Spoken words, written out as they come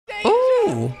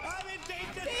Ooh.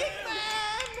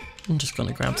 I'm just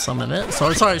gonna grab some of it.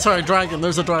 Sorry, dragon,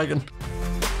 there's a dragon.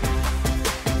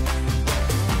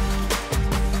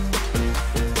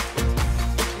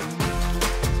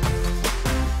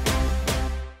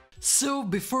 So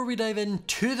before we dive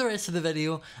into the rest of the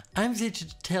video, I'm excited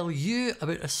to tell you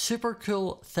about a super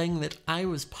cool thing that I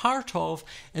was part of,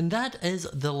 and that is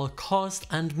the Lacoste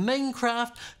and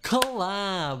Minecraft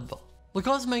collab.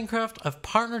 Lacoste and Minecraft have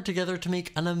partnered together to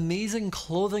make an amazing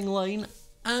clothing line,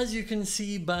 as you can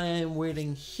see by I'm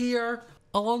wearing here,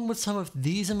 along with some of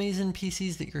these amazing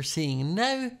pieces that you're seeing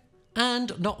now.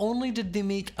 And not only did they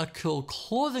make a cool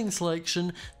clothing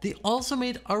selection, they also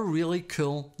made a really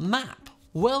cool map.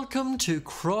 Welcome to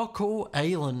Croco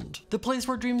Island, the place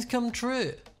where dreams come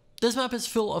true. This map is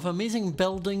full of amazing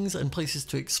buildings and places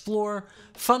to explore,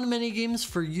 fun mini-games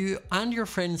for you and your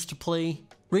friends to play,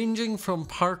 ranging from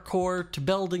parkour to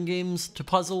building games to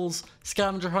puzzles,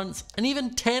 scavenger hunts, and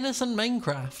even tennis and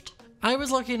Minecraft. I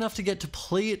was lucky enough to get to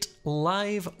play it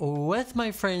live with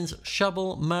my friends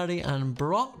Shubble, Mary and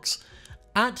Brox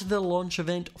at the launch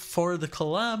event for the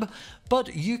collab,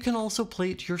 but you can also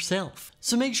play it yourself.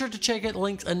 So make sure to check out the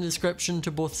links in the description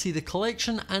to both see the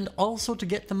collection and also to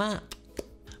get the map.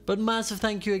 But massive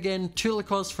thank you again to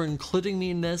Lacoste for including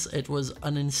me in this. It was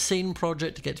an insane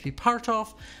project to get to be part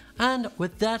of. And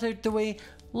with that out the way,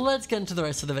 let's get into the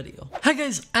rest of the video. Hi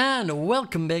guys, and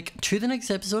welcome back to the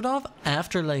next episode of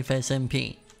Afterlife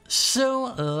SMP.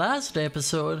 So, last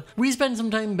episode, we spent some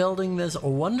time building this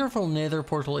wonderful nether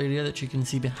portal area that you can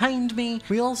see behind me.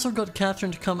 We also got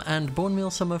Catherine to come and bone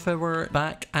meal some of our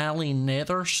back alley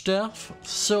nether stuff,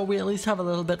 so we at least have a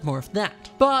little bit more of that.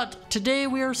 But today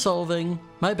we are solving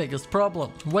my biggest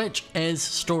problem, which is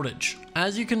storage.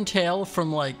 As you can tell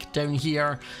from like down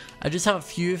here, I just have a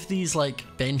few of these like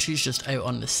benches just out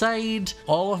on the side.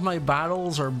 All of my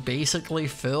barrels are basically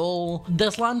full.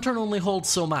 This lantern only holds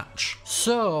so much.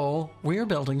 So we're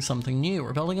building something new.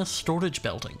 We're building a storage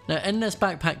building. Now in this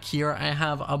backpack here, I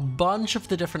have a bunch of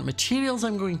the different materials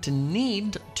I'm going to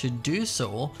need to do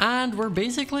so. And we're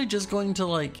basically just going to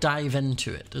like dive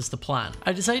into it is the plan.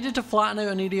 I decided to flatten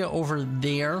out an area over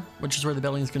there, which is where the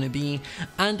building is going to be.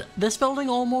 And this building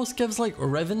almost gives like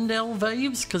Rivendell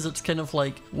vibes because it's kind of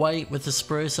like white with a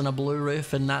spruce and a blue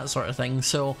roof and that sort of thing.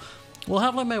 So we'll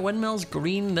have like my windmills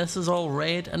green, this is all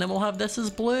red, and then we'll have this as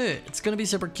blue. It's gonna be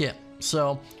super cute.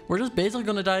 So we're just basically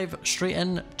gonna dive straight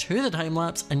in to the time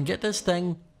lapse and get this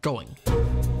thing going.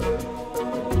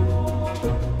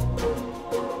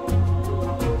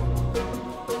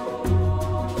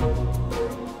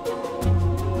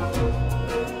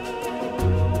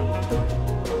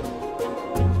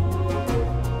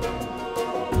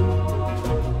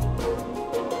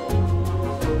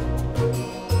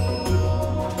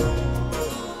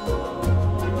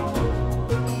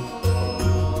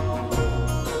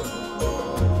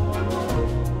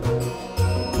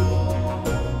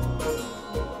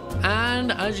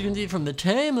 As you can see from the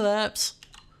time lapse,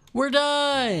 we're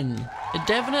done! It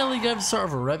definitely gives sort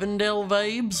of Rivendell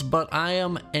vibes, but I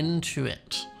am into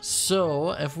it.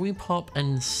 So if we pop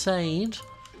inside,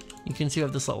 you can see we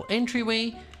have this little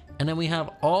entryway, and then we have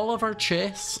all of our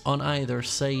chests on either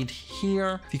side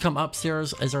here. If you come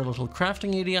upstairs is our little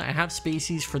crafting area. I have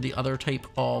spaces for the other type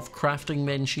of crafting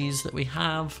benches that we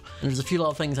have. And there's a few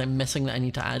little things I'm missing that I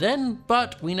need to add in,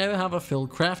 but we now have a full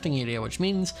crafting area, which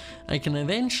means I can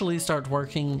eventually start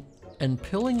working and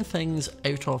pulling things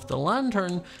out of the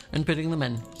lantern and putting them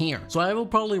in here. So I will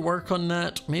probably work on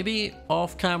that maybe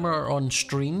off camera or on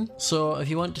stream. So if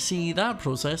you want to see that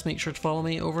process, make sure to follow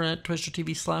me over at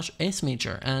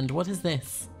twitch.tv/smajor. And what is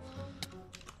this?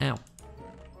 Ow.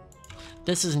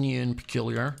 This is new and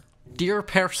peculiar. Dear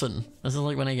person. This is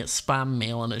like when I get spam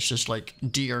mail and it's just like,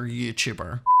 dear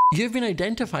YouTuber. You've been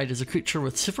identified as a creature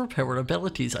with superpower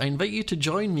abilities. I invite you to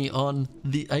join me on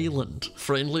the island.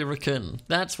 Friendly raccoon.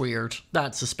 That's weird.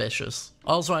 That's suspicious.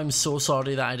 Also, I'm so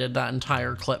sorry that I did that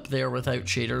entire clip there without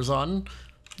shaders on.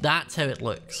 That's how it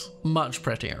looks. Much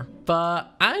prettier.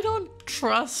 But I don't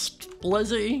trust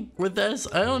Lizzie with this.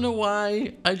 I don't know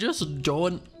why. I just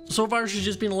don't. So far, she's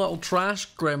just been a little trash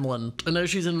gremlin, and now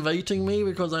she's inviting me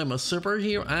because I'm a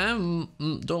superhero.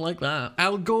 Don't like that.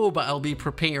 I'll go, but I'll be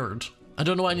prepared. I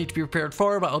don't know what I need to be prepared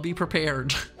for, but I'll be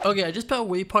prepared. Okay, I just put a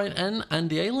waypoint in, and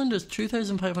the island is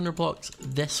 2,500 blocks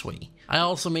this way. I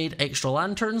also made extra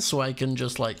lanterns, so I can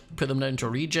just like put them down to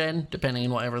regen, depending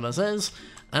on whatever this is.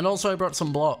 And also I brought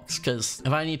some blocks, because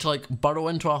if I need to like burrow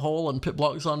into a hole and put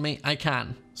blocks on me, I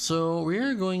can. So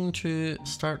we're going to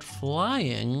start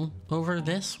flying over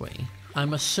this way.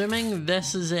 I'm assuming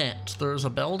this is it. There's a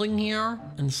building here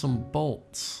and some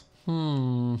bolts.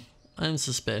 I'm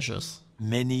suspicious.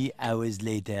 Many hours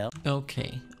later.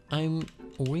 Okay, I'm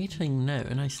waiting now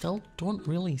and I still don't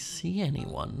really see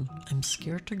anyone. I'm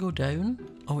scared to go down.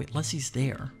 Oh wait, Lizzie's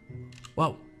there.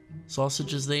 Wow,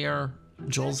 Sausage is there,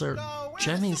 Joel's there,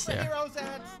 Jimmy's there.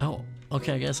 Oh,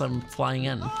 okay, I guess I'm flying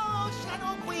in.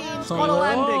 So, What a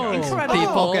landing! Incredible!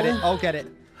 people. I'll get it. I'll get it.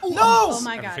 No! Oh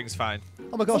my god. Everything's fine.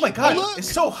 Oh my gosh. Oh my god,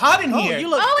 it's so hot in here. You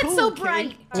look Oh, cool, it's so kid.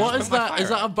 bright. What is Put my that? fire Is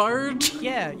that a bird?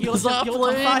 Yeah, you Is look, that a you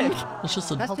look on plane? fire. It's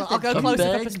just a, That's just I'll go a closer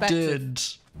for big perspective. dude.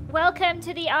 Welcome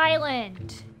to the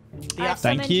island. Yeah, I've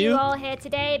summoned you. you all here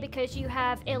today because you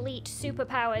have elite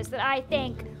superpowers that I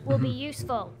think will be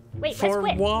useful. Wait, let's For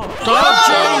quit. what?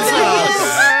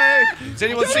 Oh, Jesus! Has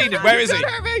anyone seen him? Where is he?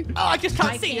 Oh, I just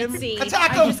can't I see can't him. see.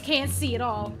 Attack I him! just can't see at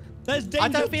all. There's danger. I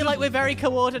don't feel like we're very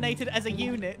coordinated as a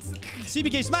unit.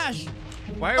 CBK smash.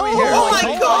 Why are we here? Oh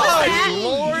my god!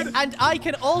 Lord! And I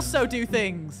can also do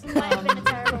things. Might have been a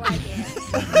terrible idea.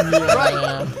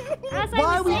 Yeah. As Why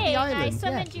I are was we at the saying, I island?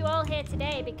 summoned you all here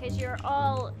today because you're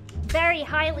all very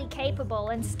highly capable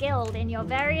and skilled in your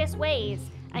various ways,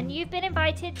 and you've been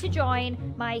invited to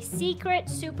join my secret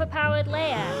superpowered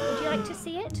lair. Would you like to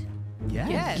see it?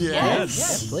 Yes.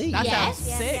 Yes. Please. That Yes.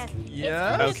 sounds sick.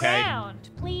 Yeah. It's Okay. underground.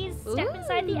 Please step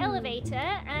inside the elevator,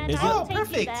 and Is I will it? take you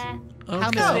Perfect. there. How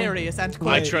Okay. mysterious and cool.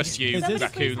 I trust you, Is this- Somebody please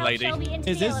raccoon help lady. Shelby into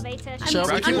Is the this- elevator. Shall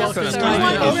we I'm go not up this sure. way?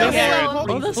 Yeah.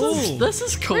 Oh, this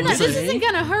is cool. This isn't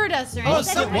gonna hurt us or Oh,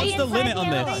 anything. so what's the Inside limit the on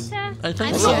this? elevator. I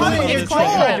think It's so. cold. It's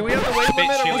cold. Do we have the weight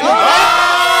limit? Bitch, you-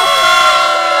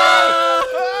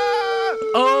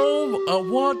 Oh,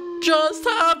 what just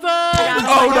happened?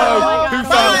 Oh no! Who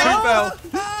fell? Who fell?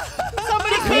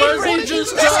 Lizzie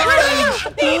just died!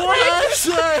 What is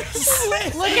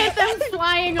this? Look at them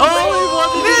flying away. Ollie,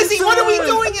 what did you Lizzie, what are we say?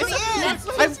 doing in here? That's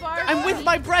so far I'm with away.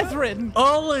 my brethren.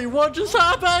 Ollie, what just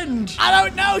happened? I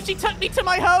don't know. She took me to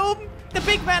my home. The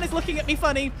big man is looking at me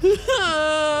funny.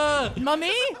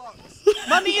 Mummy?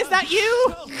 Mummy, is that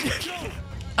you?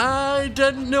 I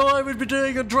didn't know I would be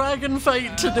doing a dragon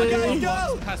fight today.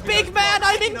 Big man,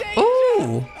 I'm in danger.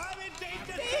 Oh, Big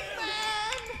man.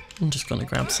 I'm just gonna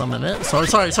grab some of it.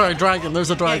 Sorry, dragon. There's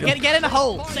a Yeah, dragon. get in a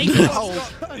hole. Safe in a hole.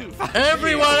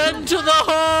 Everyone into the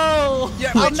hole!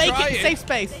 Yeah, I'll we're make trying. it safe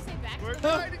space.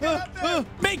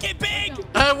 Make it big.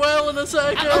 I will in a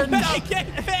second. Make it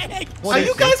big. Are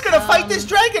you guys gonna fight this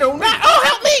dragon or not? Oh,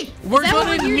 help me! We're that gonna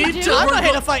what you're need to. doing? I'm we're not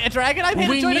here go- to fight a dragon. I'm here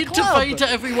we to join a need to club. fight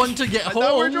everyone to get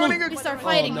home. We start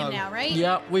fighting him now, right?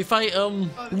 Yeah, we fight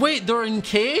Wait, they're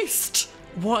encased?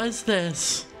 What is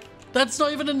this? That's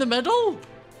not even in the middle?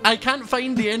 I can't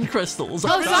find the end crystals.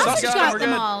 Oh, Sausage We're got good.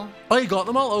 them all. Oh, you got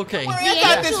them all? Okay. The I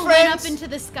got this, angel went up friends. into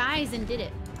the skies and did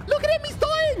it. Look at him, he's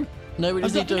dying. Now we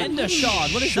just need to Ender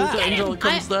shard. What is shoot that? it until it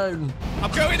comes down. I'm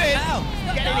going in.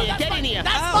 Get in here, get in here.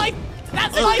 That's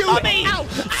my mummy.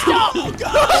 Stop!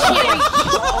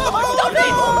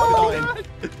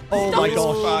 Oh my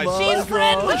gosh. Fine. She's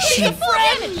friend. Look at your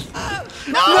friend.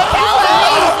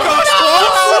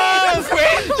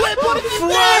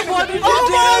 What did you Oh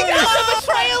do? my God!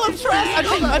 Betrayal of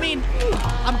trust. I mean,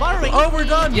 I'm borrowing. Oh, we're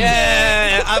done.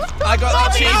 Yeah, I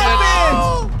got the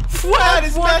achievement. Fweb,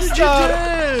 is what did messed you up. do?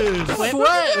 Fweb, What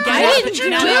what did did you you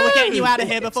No, do? no, we're getting you out of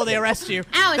here before they arrest you.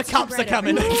 Ow, The it's cops so are bright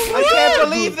coming. over here. I can't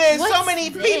believe this. So What's many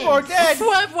this? people are dead.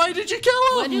 Fweb, why did you kill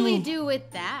him? What do we do with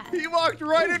that? He walked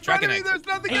right in front of me. Dragon There's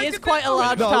nothing I He is can quite a do.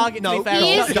 large target, to be fair.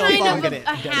 He No, is no, kind I'll of get it.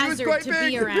 a He was hazard quite to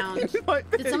big. be around. Quite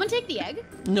Did someone take the egg?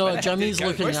 No, Jimmy's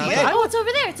looking Where's at the it. egg? Oh, it's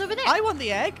over there. It's over there. I want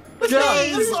the egg. Guys,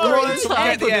 Sorry. what's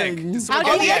Get the egg. happening? How do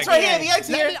Oh, I the get egg's the right egg? here, The egg's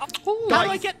here. How do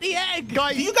I get the egg?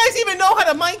 Guys, Do you guys even know how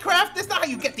to Minecraft? That's not how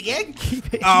you get the egg.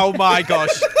 Oh my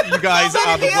gosh, you guys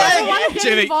are the the egg. worst. Get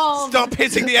Jimmy, involved. stop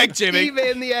hitting the egg, Jimmy. leave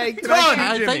it in the egg. Can I shoot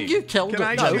I Jimmy? think you killed Can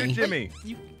I it, shoot Jimmy. Jimmy?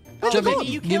 Jimmy, you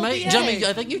you killed might, the Jimmy, egg.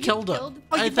 I think you killed it. Oh,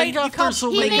 I you think made- you after can't- so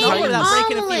he many made Made over an that, times.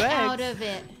 breaking a few omelet eggs. out of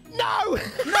it. No!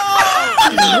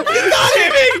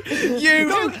 Jimmy, you. You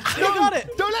got it.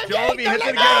 Don't let Joel, me! if he Don't hits let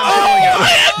it me!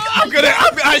 again,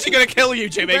 I'm actually gonna kill you,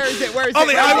 Jimmy. Where is it? Where is it?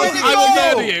 Ollie, I Where is it? will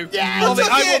murder you. Yeah, Ollie,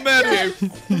 took I will it. murder you. Oh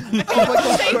my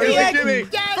gosh, Take where the is egg it? Jimmy.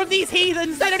 from these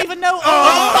heathens. They don't even know.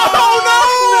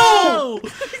 Oh no!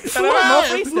 More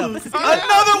free stuff. This is good.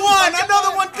 Another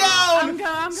one down. I'm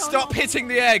going. Stop hitting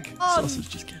the egg. Sausage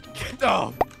just get it.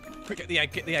 Oh, quick, get the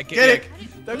egg, get the egg, Get the it.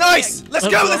 egg. Nice. Let's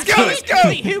go. Let's go. Let's go.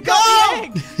 Wait, who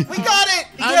got the egg? We got it.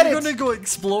 I'm gonna go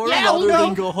explore rather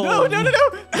than go home. No.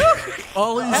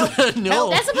 Ollie's no.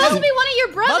 That's supposed to be one of your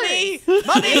brothers.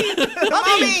 Mummy.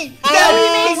 Mummy.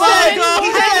 Oh my God.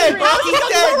 He's dead. He's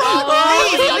dead.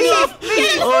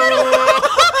 Leave.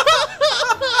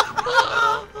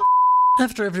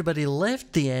 After After everybody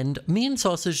left the end, me and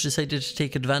Sausage decided to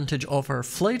take advantage of our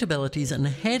flight abilities and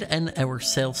head in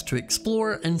ourselves to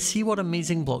explore and see what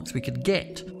amazing blocks we could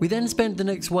get. We then spent the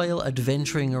next while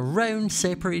adventuring around,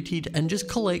 separated and just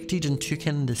collected and took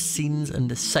in the scenes and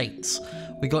the sights.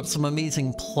 We got some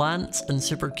amazing plants and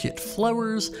super cute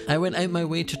flowers. I went out my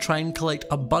way to try and collect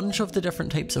a bunch of the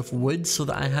different types of wood so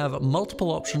that I have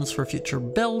multiple options for future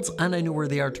builds and I know where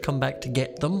they are to come back to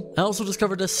get them. I also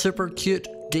discovered a super cute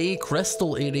day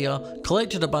crystal area,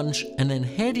 collected a bunch and then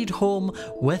headed home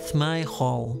with my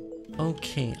haul.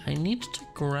 Okay, I need to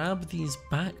grab these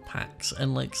backpacks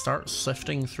and like start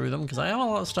sifting through them because I have a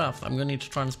lot of stuff I'm gonna need to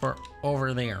transport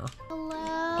over there. Hello?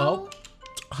 Oh,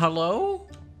 hello?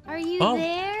 Are you Oh.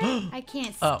 there? I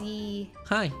can't Oh. see.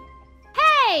 Hi.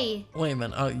 Hey! Wait a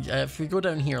minute. Oh, yeah, if we go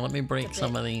down here, let me break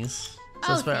some of these. Is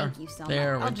Oh, this better? thank you so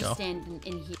There much. we I'll go. just stand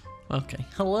in here. Okay.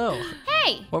 Hello.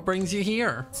 Hey! What brings you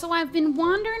here? So I've been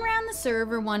wandering around the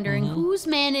server wondering Mm-hmm. who's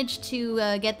managed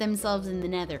to get themselves in the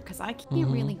nether, because I can't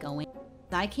Mm-hmm. really go in.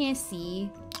 I can't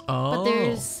see. Oh. But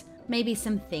there's maybe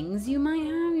some things you might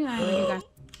have. I heard you got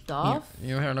stuff.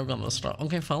 You heard I've got the stuff.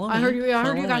 Okay, follow me. I heard you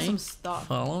Follow got me. some stuff.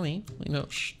 Follow me. You know,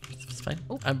 shh, it's fine.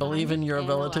 Oh, I believe in your I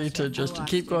lost ability you. to I just lost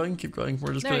keep you. going, keep going.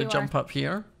 We're just There going you to jump are. up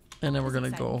here, and then we're going to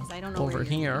Exciting, go 'cause I don't know over where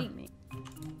you're here. leading me.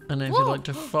 And if Whoa. you'd like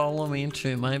to follow me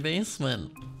to my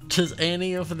basement, does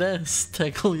any of this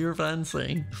tickle your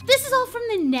fancy? This is all from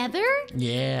the nether?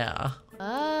 Yeah.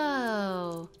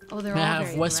 Oh. Oh, they're I all have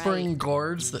very whispering bright.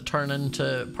 gourds that turn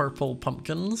into purple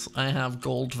pumpkins. I have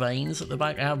gold vines at the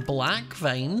back. I have black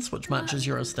vines, which matches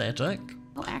your aesthetic.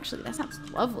 Oh, actually, that sounds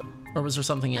lovely. Or was there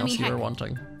something else mean, you were heck-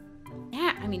 wanting?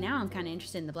 Yeah, I mean, now I'm kind of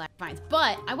interested in the black vines.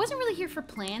 But I wasn't really here for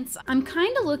plants. I'm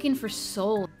kind of looking for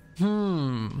soul.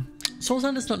 Soul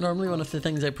sand is not normally one of the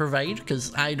things I provide,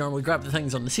 because I normally grab the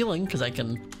things on the ceiling, because I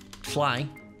can fly.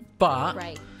 But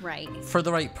Right. for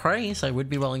the right price, I would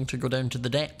be willing to go down to the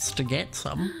depths to get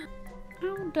some.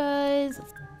 How does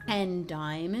 10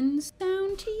 diamonds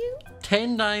sound to you?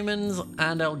 10 diamonds,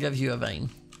 and I'll give you a vine.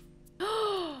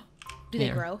 Do they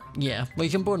Here. grow? Yeah, we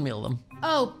can bone meal them.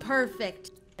 Oh,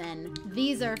 perfect. Then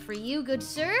these are for you, good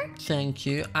sir. Thank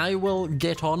you. I will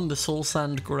get on the soul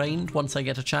sand grind once I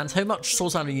get a chance. How much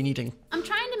soul sand are you needing? I'm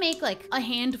trying to make like a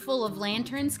handful of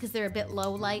lanterns because they're a bit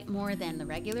low light more than the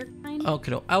regular kind.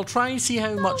 Okay, no. I'll try and see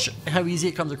how easy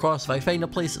it comes across. If I find a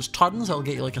place that's tons, I'll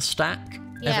get you like a stack.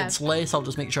 Yeah. If it's less, I'll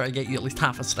just make sure I get you at least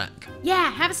half a stack. Yeah,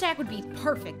 half a stack would be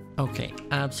perfect. Okay,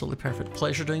 absolutely perfect.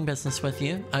 Pleasure doing business with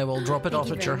you. I will drop it Thank off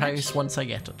you at your very house much. once I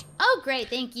get it. Oh, great.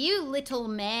 Thank you, little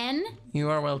man.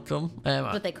 You are welcome.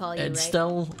 What they call you, It's right?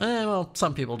 still, well,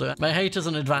 some people do it. My height is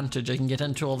an advantage. I can get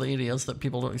into all the areas that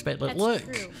people don't expect. Like, That's look,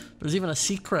 true. there's even a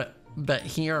secret bit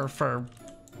here for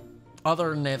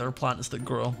other nether plants that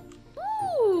grow.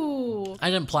 Ooh. I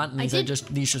didn't plant these. did-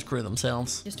 These just grew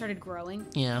themselves. Just started growing.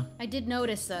 Yeah. I did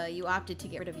notice you opted to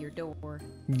get rid of your door.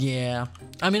 Yeah.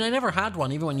 I mean, I never had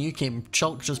one. Even when you came,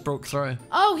 Chulk just broke through.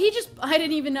 Oh, I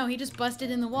didn't even know. He just busted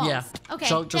in the walls. Yeah. Okay,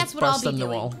 Chulk just that's what I'll burst be in the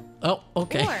doing. wall. Oh,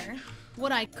 okay. Or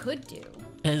what I could do.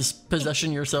 Is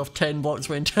position yourself 10 blocks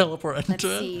away and teleport Let's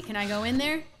into it. see. Can I go in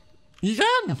there? You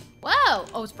can. Whoa!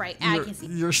 Oh, it's bright. I can see.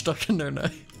 You're stuck in there now.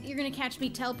 You're gonna catch me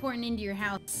teleporting into your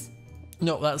house.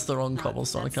 No, that's the wrong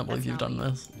cobblestone. I that's- can't believe that's you've not done what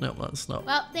this. No, that's not.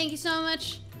 Well, thank you so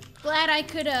much. Glad I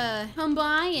could come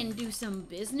by and do some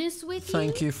business with you.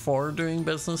 Thank you for doing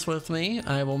business with me.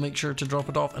 I will make sure to drop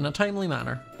it off in a timely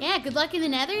manner. Yeah, good luck in the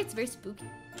nether. It's very spooky.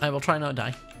 I will try not to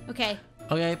die. Okay.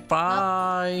 Okay,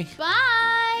 bye.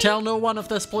 Bye! Tell no one of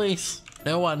this, please.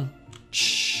 No one. Good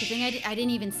Shh. thing I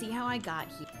didn't even see how I got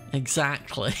here.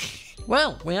 Exactly.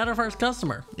 Well, we had our first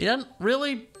customer. He didn't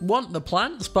really want the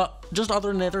plants, but just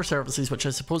other nether services, which I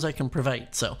suppose I can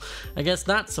provide. So I guess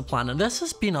that's the plan. And this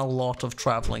has been a lot of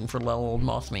traveling for little old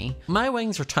moth me. My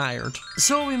wings are tired.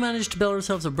 So we managed to build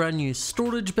ourselves a brand new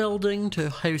storage building to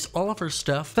house all of our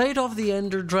stuff, fight off the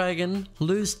ender dragon,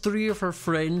 lose 3 of our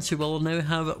friends who will now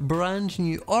have brand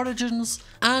new origins,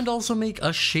 and also make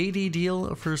a shady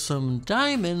deal for some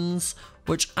diamonds,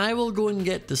 which I will go and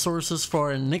get the sources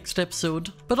for in next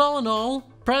episode. But all in all,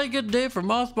 pretty good day for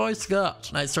Mothboy Scott.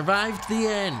 I survived the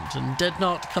end and did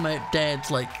not come out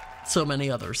dead like so many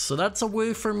others, so that's a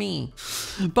woo for me.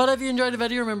 But if you enjoyed the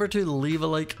video, remember to leave a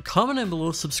like, comment down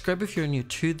below, subscribe if you're new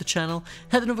to the channel,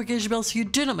 hit the notification bell so you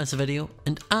do not miss a video,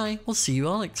 and I will see you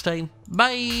all next time.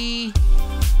 Bye!